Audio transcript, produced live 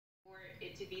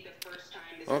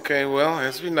Okay, well,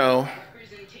 as we know,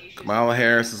 Kamala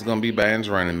Harris is going to be Biden's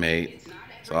running mate.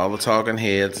 So all the talking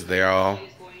heads, they're all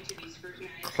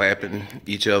clapping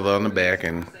each other on the back,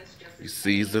 and you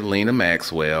see Zelina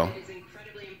Maxwell.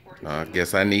 I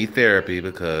guess I need therapy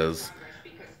because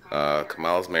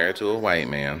Kamala's married to a white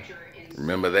man.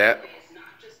 Remember that?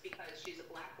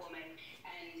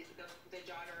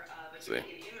 See.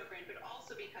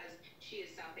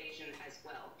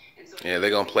 Yeah,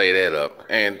 they're gonna play that up.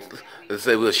 And they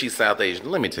say, well, she's South Asian.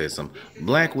 Let me tell you something.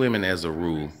 Black women, as a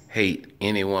rule, hate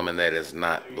any woman that is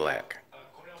not black.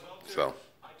 So,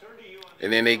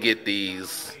 and then they get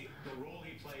these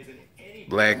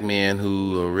black men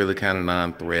who are really kind of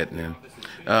non-threatening.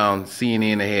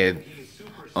 CNN, they had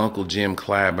Uncle Jim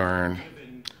Clyburn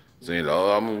saying, "Oh,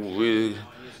 I'm really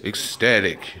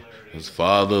ecstatic. His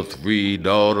father, three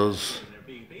daughters."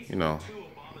 You know,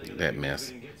 that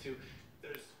mess.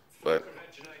 But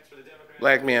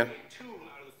black men,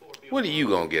 what are you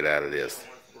gonna get out of this?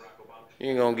 You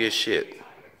ain't gonna get shit.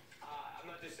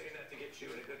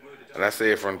 And I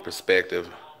say it from the perspective,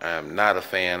 I'm not a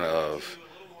fan of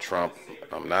Trump.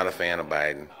 I'm not a fan of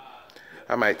Biden.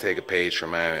 I might take a page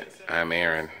from I'm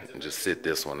Aaron and just sit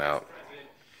this one out.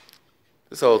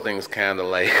 This whole thing's kind of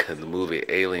like the movie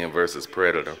Alien versus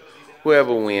Predator.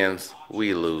 Whoever wins,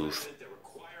 we lose.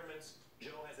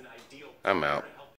 I'm out.